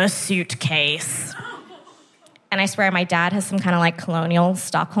sour suitcase." And I swear my dad has some kind of like colonial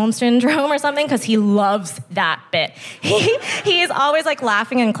Stockholm syndrome or something because he loves that bit. He is always like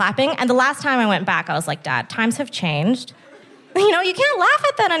laughing and clapping. And the last time I went back, I was like, Dad, times have changed. You know, you can't laugh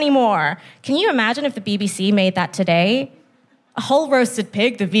at that anymore. Can you imagine if the BBC made that today? A whole roasted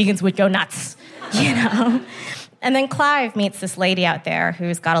pig, the vegans would go nuts, you know? And then Clive meets this lady out there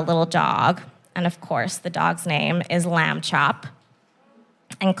who's got a little dog. And of course, the dog's name is Lamb Chop.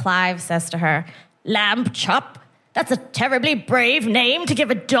 And Clive says to her, Lamb Chop? That's a terribly brave name to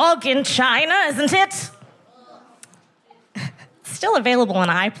give a dog in China, isn't it? It's still available on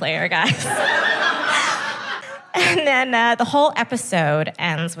iPlayer, guys. And then the whole episode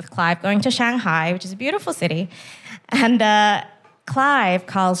ends with Clive going to Shanghai, which is a beautiful city. And Clive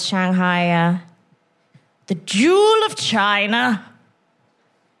calls Shanghai the jewel of China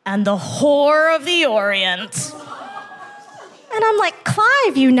and the whore of the Orient. And I'm like,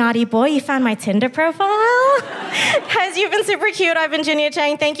 Clive, you naughty boy, you found my Tinder profile? Guys, you've been super cute. I've been Ginnia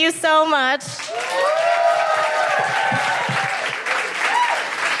Cheng. Thank you so much.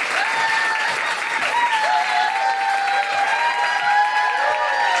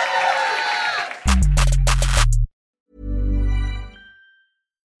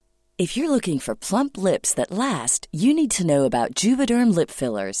 If you're looking for plump lips that last, you need to know about Juvederm lip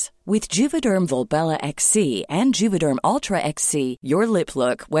fillers. With Juvederm Volbella XC and Juvederm Ultra XC, your lip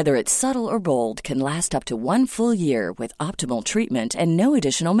look, whether it's subtle or bold, can last up to 1 full year with optimal treatment and no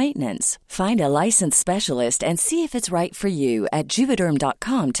additional maintenance. Find a licensed specialist and see if it's right for you at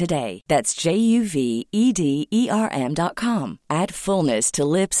Juvederm.com today. That's JUVEDERM.com. Add fullness to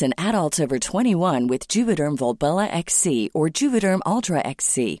lips in adults over 21 with Juvederm Volbella XC or Juvederm Ultra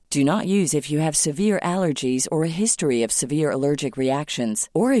XC. Do not use if you have severe allergies or a history of severe allergic reactions,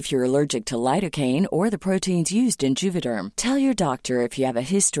 or if you're allergic to lidocaine or the proteins used in Juvederm. Tell your doctor if you have a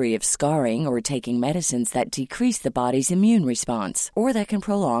history of scarring or taking medicines that decrease the body's immune response or that can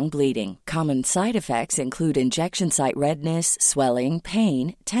prolong bleeding. Common side effects include injection site redness, swelling,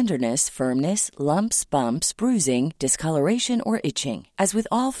 pain, tenderness, firmness, lumps, bumps, bruising, discoloration, or itching. As with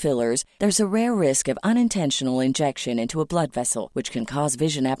all fillers, there's a rare risk of unintentional injection into a blood vessel, which can cause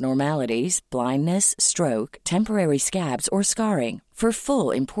vision abnormalities, blindness, stroke, temporary scabs, or scarring. For full,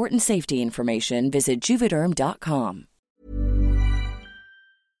 important safety information, visit Juvederm.com.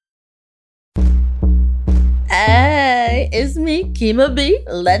 Hey, it's me, Kima B,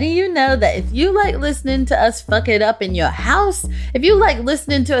 letting you know that if you like listening to us fuck it up in your house, if you like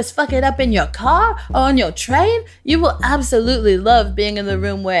listening to us fuck it up in your car or on your train, you will absolutely love being in the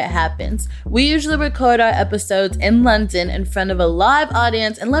room where it happens. We usually record our episodes in London in front of a live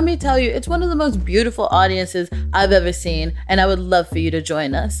audience, and let me tell you, it's one of the most beautiful audiences I've ever seen, and I would love for you to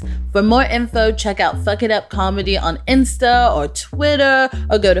join us. For more info, check out Fuck It Up Comedy on Insta or Twitter,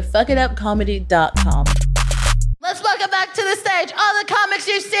 or go to fuckitupcomedy.com. Let's welcome back to the stage all the comics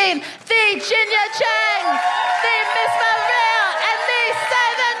you've seen. The Ginnia Cheng, the Miss Maria, and the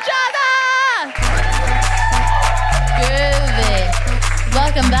Saven Chadha. Groovy.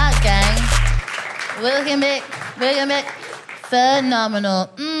 Welcome back, gang. Welcome back.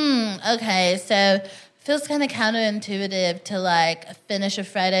 Phenomenal. Okay, so feels kind of counterintuitive to like finish a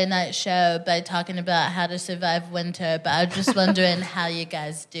Friday night show by talking about how to survive winter, but I'm just wondering how you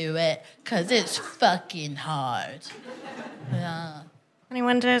guys do it, because it's fucking hard. Yeah.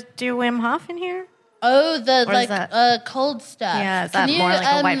 Anyone to do Wim Hof in here? Oh, the cold stuff. Yeah, is that more like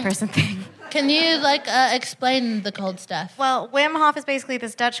a white person thing? Can you explain the cold stuff? Well, Wim Hof is basically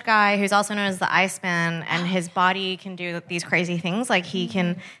this Dutch guy who's also known as the Iceman, and his body can do these crazy things. Like he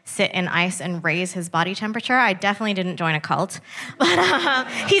can sit in ice and raise his body temperature. I definitely didn't join a cult, but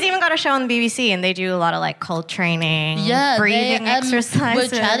he's even got a show on the BBC, and they do a lot of like cold training, breathing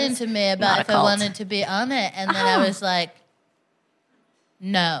exercises. Were chatting to me about if I wanted to be on it, and then I was like,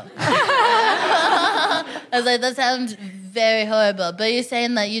 no. I was like, that sounds very horrible. But you're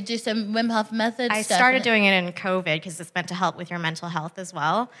saying that you do some Wim Hof method I stuff? started doing it in COVID because it's meant to help with your mental health as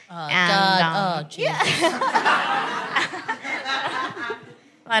well. Oh, God. Jesus. Yeah.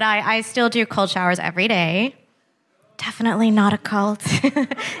 But I still do cold showers every day. Definitely not a cult.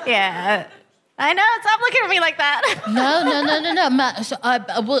 Yeah. I know. Stop looking at me like that. No. So I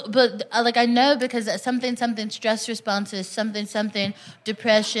know because something stress responses, something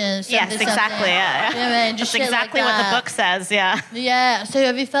depression. Yes, exactly. Yeah. You know what I mean? Just that's exactly what the book says. Yeah. Yeah. So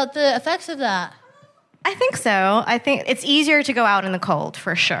have you felt the effects of that? I think so. I think it's easier to go out in the cold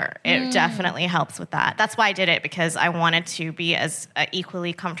for sure. It definitely helps with that. That's why I did it, because I wanted to be as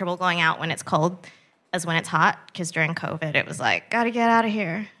equally comfortable going out when it's cold as when it's hot, because during COVID, it was like, gotta get out of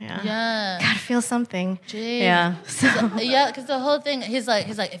here. Yeah. Gotta feel something. Jeez. Yeah. Yeah, because the whole thing, he's like,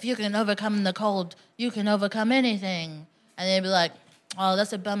 if you can overcome the cold, you can overcome anything. And they'd be like, oh,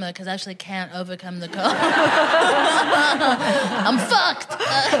 that's a bummer, because I actually can't overcome the cold. I'm fucked.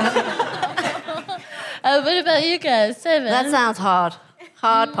 What about you guys? Saven? That sounds hard.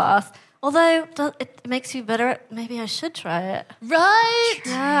 Hard pass. Although it makes you better at, maybe I should try it. Right?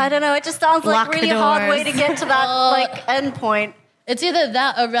 Yeah, I don't know. It just sounds like a really hard way to get to that like end point. It's either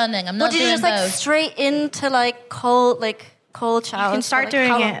that or running. I'm not doing both. Would you just like straight into like cold showers? You can start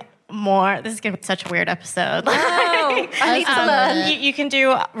doing it more. This is going to be such a weird episode. Oh, I need to learn. You can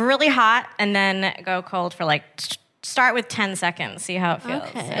do really hot and then go cold for like... Start with 10 seconds. See how it feels.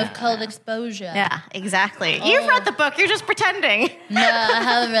 Okay. Of cold exposure. Yeah, exactly. You've read the book. You're just pretending. No, I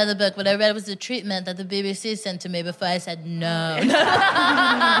haven't read the book. What I read was the treatment that the BBC sent to me before I said no.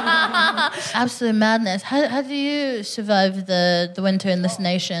 Absolute madness. How do you survive the winter in this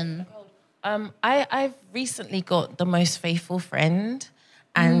nation? I've recently got the most faithful friend.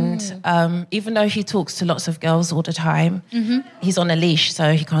 And even though he talks to lots of girls all the time, he's on a leash,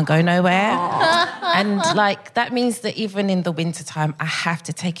 so he can't go nowhere. And like that means that even in the wintertime, I have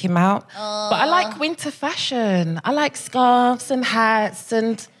to take him out. But I like winter fashion. I like scarves and hats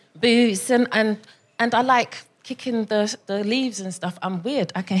and boots and I like kicking the leaves and stuff. I'm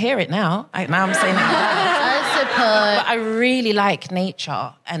weird. I can hear it now. Now I'm saying it out loud. I suppose. But I really like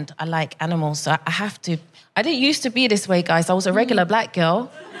nature and I like animals, so I have to. I didn't used to be this way, guys. I was a regular black girl.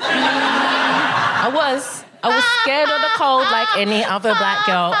 I was scared of the cold like any other black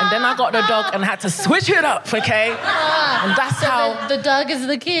girl. And then I got the dog and had to switch it up, okay? And that's how... The dog is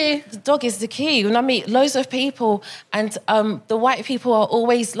the key. The dog is the key. When I meet loads of people and the white people are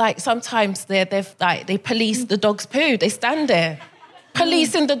always like, sometimes they police the dog's poo. They stand there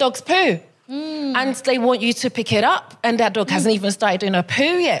policing the dog's poo. And they want you to pick it up, and that dog hasn't even started doing a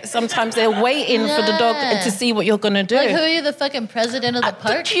poo yet. Sometimes they're waiting for the dog to see what you're going to do. Like, who are you, the fucking president of the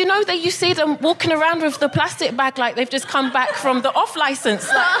park? Do you know that you see them walking around with the plastic bag like they've just come back from the off license?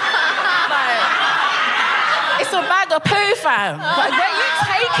 Like, it's a bag of poo, fam. Like, where are you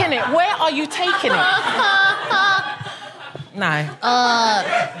taking it? Where are you taking it? No.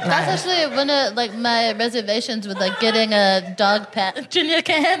 That's actually one of like my reservations with like getting a dog pet. Ginnia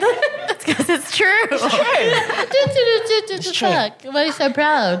can't handle it. It's because it's true. It's true. It's true. Why are you so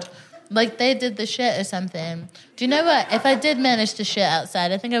proud? Like they did the shit or something. Do you know what? If I did manage to shit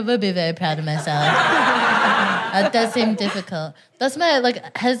outside, I think I would be very proud of myself. It does seem difficult. That's my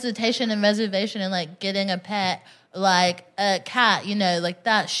like hesitation and reservation in like getting a pet, like a cat. You know, like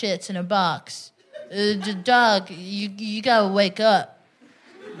that shits in a box. The dog, you gotta wake up,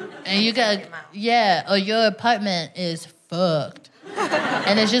 and you gotta or your apartment is fucked,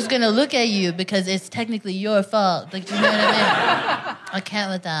 and it's just gonna look at you because it's technically your fault. Like, do you know what I mean? I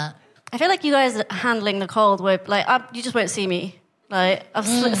can't with that. I feel like you guys are handling the cold with like you just won't see me. Like a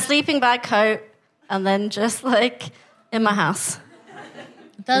sleeping bag coat, and then just like in my house.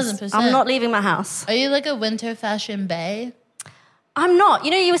 1,000%. I'm not leaving my house. Are you like a winter fashion bae? I'm not.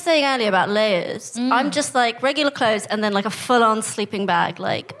 You know, you were saying earlier about layers. I'm just like regular clothes and then like a full-on sleeping bag,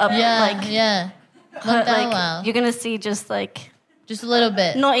 like up, like You're gonna see just a little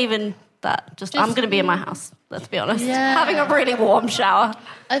bit. Not even that. Just I'm gonna be in my house. Let's be honest. Yeah. Having a really warm shower.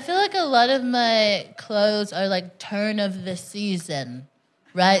 I feel like a lot of my clothes are like turn of the season,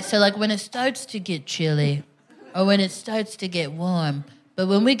 right? So like when it starts to get chilly, or when it starts to get warm. But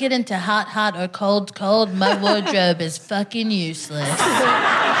when we get into hot, or cold, my wardrobe is fucking useless.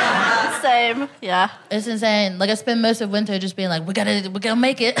 Same, yeah. It's insane. Like I spend most of winter just being like, we're gonna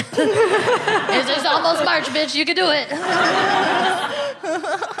make it. It's almost March, bitch. You can do it.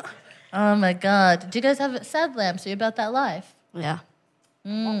 Oh my God. Do you guys have sad lamps? Are you about that life? Yeah.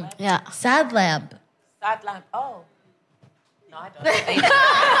 Yeah. Sad lamp. Sad lamp. Oh. No, I don't.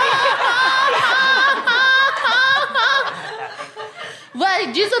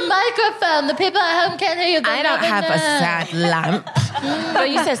 Wait, use a microphone. The people at home can't hear you. I don't have a sad lamp. But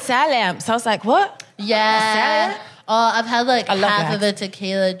you said sad lamp, so I was like, what? Yeah. Oh, I've had like half of a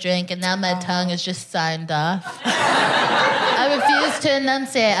tequila drink, and now my tongue is just signed off. I refuse to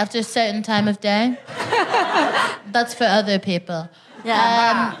enunciate after a certain time of day. That's for other people.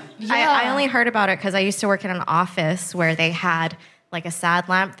 Yeah. I only heard about it because I used to work in an office where they had like a sad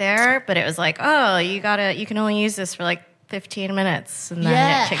lamp there, but it was like, oh, you can only use this for like 15 minutes. And then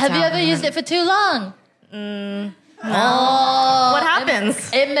it kicks have you out ever used it for too long? No. Oh, what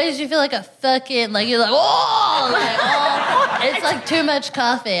happens? It makes you feel like a fucking, like you're like, oh, it's like too much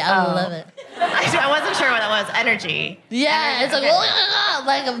coffee. I love it. I wasn't sure what that was. Energy. Yeah, it's like,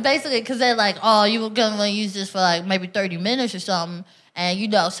 like basically because they're like, oh, you were gonna use this for like maybe 30 minutes or something, and you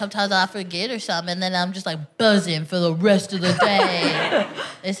know sometimes I forget or something, and then I'm just like buzzing for the rest of the day.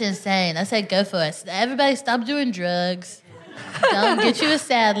 It's insane. I say go for it. Everybody, stop doing drugs. Don't get you a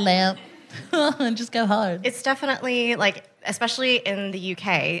sad lamp and just go hard. It's definitely like, especially in the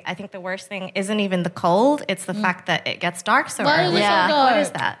UK, I think the worst thing isn't even the cold; it's the fact that it gets dark so Why early. is it so dark? What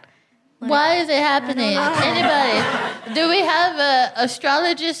is that? Why is it happening? Anybody? Do we have an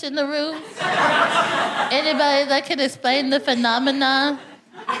astrologist in the room? Anybody that can explain the phenomenon?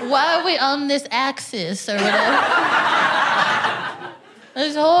 Why are we on this axis or whatever?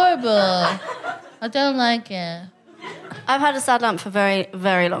 It's horrible. I don't like it. I've had a sad lamp for a very,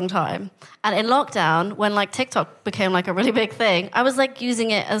 very long time. And in lockdown, when like TikTok became like a really big thing, I was like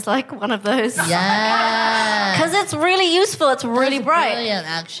using it as like one of those. Yeah. Because it's really useful. It's really That's bright. Brilliant,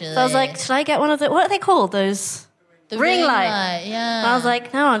 actually. So I was like, should I get one of the, what are they called? Those the ring light. Yeah. And I was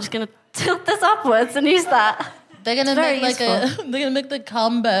like, no, I'm just going to tilt this upwards and use that. They're gonna make like they're gonna make the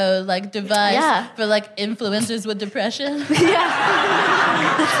combo like device for like influencers with depression.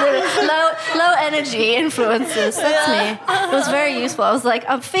 low energy influencers. That's me. It was very useful. I was like,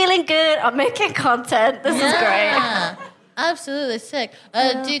 I'm feeling good. I'm making content. This is great. Absolutely sick.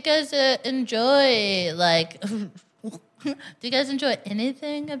 Do you guys enjoy like? Do you guys enjoy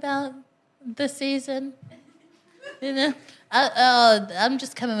anything about the season? You know. I'm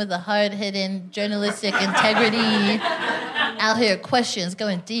just coming with a hard-hitting journalistic integrity out here questions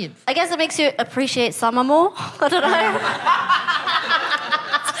going deep. I guess it makes you appreciate summer more. I don't know.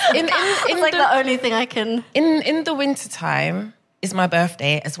 It's like the only thing I can... In the wintertime is my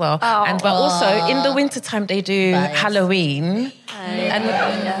birthday as well. But also in the wintertime they do Halloween.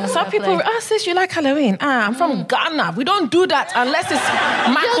 And some people, sis, you like Halloween? I'm from Ghana. We don't do that unless it's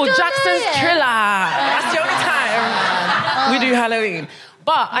Michael Jackson's Thriller. That's the only time we do Halloween.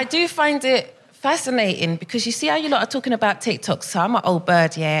 But I do find it fascinating because you see how you lot are talking about TikTok. So I'm an old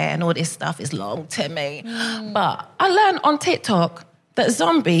bird, and all this stuff is long to me. But I learned on TikTok that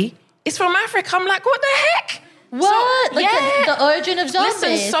zombie is from Africa. I'm like, what the heck? What? So, the origin of zombies?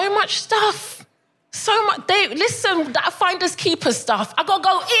 Listen, so much stuff. So much. That finders keepers stuff. I gotta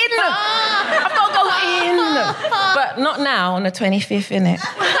go in. I've gotta go in. But not now on the 25th, innit?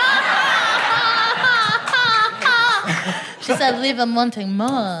 She said, leave them wanting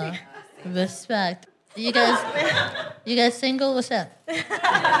more. Respect. You guys single? What's up?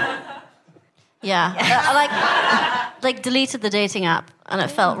 Yeah. I like deleted the dating app and it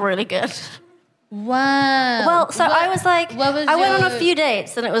felt really good. Wow. Well, so I was like, I went on a few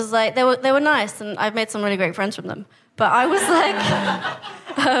dates and it was like, they were nice and I've made some really great friends from them. But I was like,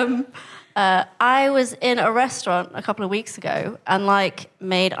 I was in a restaurant a couple of weeks ago and like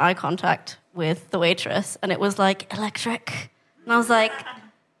made eye contact with the waitress and it was like electric. And I was like,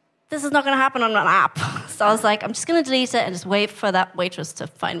 this is not going to happen on an app. So I was like, I'm just going to delete it and just wait for that waitress to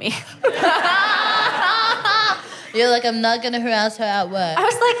find me. You're like, I'm not going to harass her at work.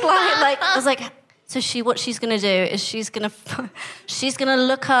 I was like, so what she's going to do is she's going to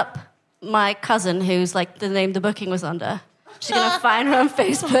look up my cousin who's like the name the booking was under. She's going to find her on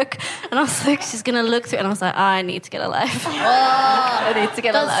Facebook. And I was like, she's going to look through it. And I was like, I need to get a life. I need to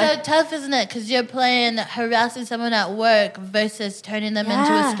get a life. That's so tough, isn't it? Because you're playing harassing someone at work versus turning them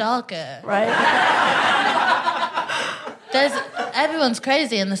into a stalker. Right. Everyone's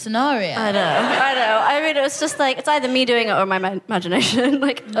crazy in the scenario. I know. I mean, it's just like, it's either me doing it or my imagination,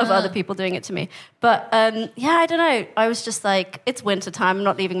 of other people doing it to me. But, I don't know. I was just like, it's wintertime, I'm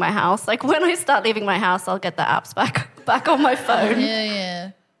not leaving my house. Like, when I start leaving my house, I'll get the apps back on my phone.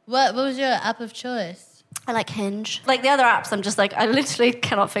 Yeah. What was your app of choice? I like Hinge. Like, the other apps, I'm just like, I literally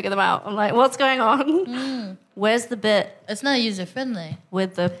cannot figure them out. I'm like, what's going on? Where's the bit? It's not user-friendly.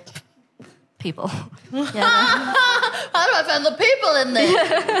 With the... people. How do I find the people in there?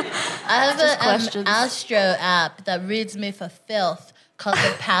 I have an Astro app that reads me for filth called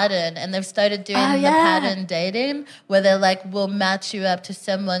The Pattern, and they've started doing the pattern dating where they're like, we'll match you up to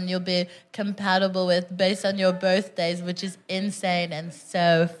someone you'll be compatible with based on your birthdays, which is insane and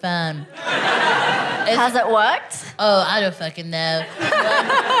so fun. Has it worked? Oh, I don't fucking know.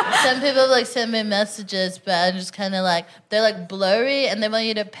 Some people like send me messages, but I'm just kind of like, they're like blurry and they want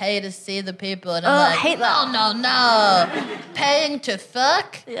you to pay to see the people. And I'm like, I hate that. No. Paying to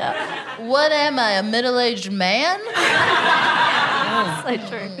fuck? Yeah. What am I, a middle-aged man? So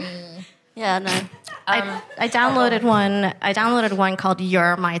true. Yeah, no. I downloaded one. I downloaded one called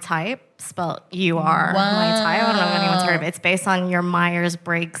You're My Type, spelled You-R My Type. I don't know if anyone's heard of it. It's based on your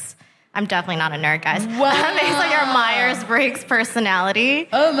Myers-Briggs. I'm definitely not a nerd, guys. Wow. Based on your Myers-Briggs personality.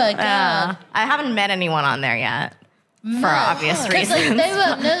 Oh my God. I haven't met anyone on there yet. for obvious reasons. Like, they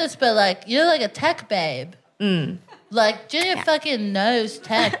won't know this, but like you're like a tech babe. Like Ginnia fucking knows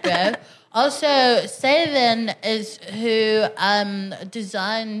tech, bro. Also, Saven is who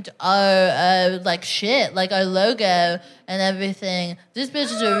designed our like shit, like our logo and everything. These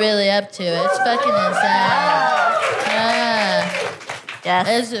bitches are really up to it. It's fucking insane. Yeah.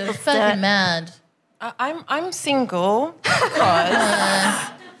 Yes. It's fucking mad. I'm single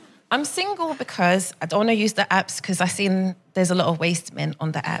because I'm single because I don't want to use the apps because I've seen there's a lot of waste men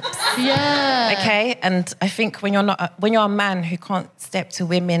on the apps. Yeah. Okay, and I think when you're a man who can't step to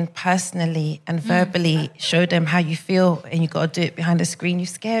women personally and verbally show them how you feel, and you got to do it behind the screen, you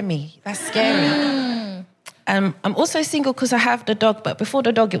scare me. That's scary. I'm also single because I have the dog, but before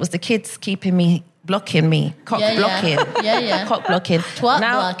the dog, it was the kids blocking me, cock blocking. Yeah. Cock blocking. Twat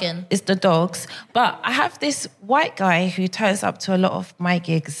blocking. It's the dogs. But I have this white guy who turns up to a lot of my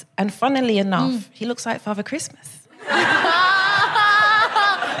gigs, and funnily enough, he looks like Father Christmas. So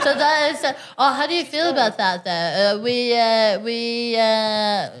that is. How do you feel about that, though?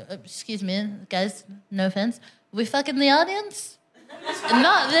 Excuse me, guys. No offense. We fucking the audience.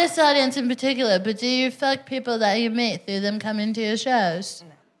 Not this audience in particular, but do you fuck people that you meet through them coming to your shows?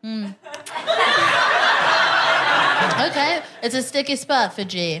 Okay, it's a sticky spot for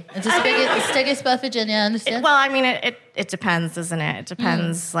G. It's a sticky spot for Ginnia, I understand? Well, I mean, it depends, doesn't it? It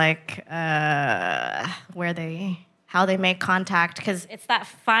depends, like, how they make contact, because it's that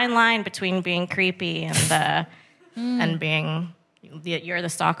fine line between being creepy and being... You're the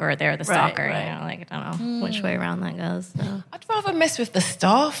stalker or they're the stalker. Right. You know, like, I don't know which way around that goes. So. I'd rather mess with the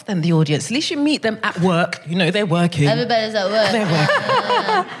staff than the audience. At least you meet them at work. You know, they're working. Everybody's at work. They're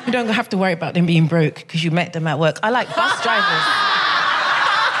working. You don't have to worry about them being broke because you met them at work. I like bus drivers.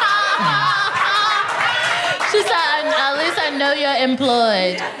 She said, at least I know you're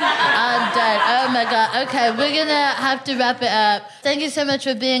employed. I'm dead. Oh my God. Okay, we're going to have to wrap it up. Thank you so much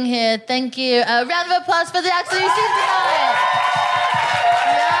for being here. Thank you. A round of applause for the acts that you've seen tonight.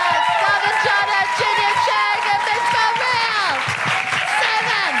 Chadha, Ginnia, Cheng, and Miss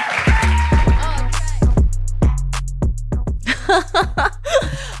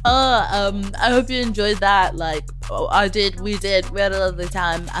Real. I hope you enjoyed that. Like, I did, we had a lovely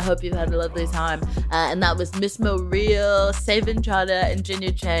time. I hope you've had a lovely time. And that was Miss Real, Saven, Chadha, and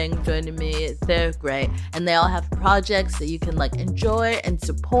Ginnia Cheng joining me. They're great. And they all have projects that you can like enjoy and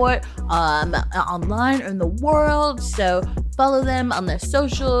support online or in the world. So follow them on their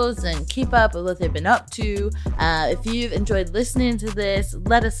socials and keep up with what they've been up to. If you've enjoyed listening to this,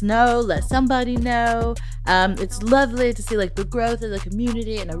 let us know, let somebody know. It's lovely to see like the growth of the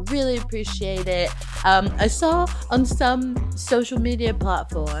community, and I really appreciate it. I saw on some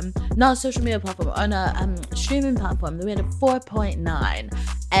on a streaming platform that we had a 4.9,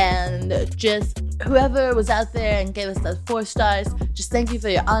 and just whoever was out there and gave us those 4 stars, just thank you for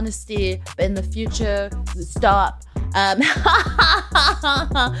your honesty. But in the future, stop. I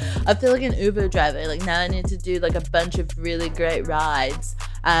feel like an Uber driver. Like now I need to do like a bunch of really great rides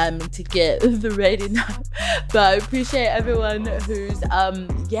to get the rating up. But I appreciate everyone who's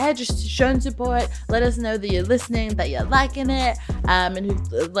just showing support. Let us know that you're listening, that you're liking it, and who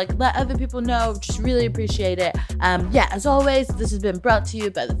like let other people know. Just really appreciate it. As always, this has been brought to you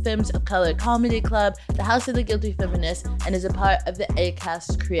by the Films of Color Comedy Club, the House of the Guilty Feminist, and is a part of the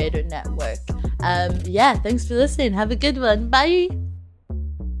Acast Creator Network. Thanks for listening. Have a good one. Bye.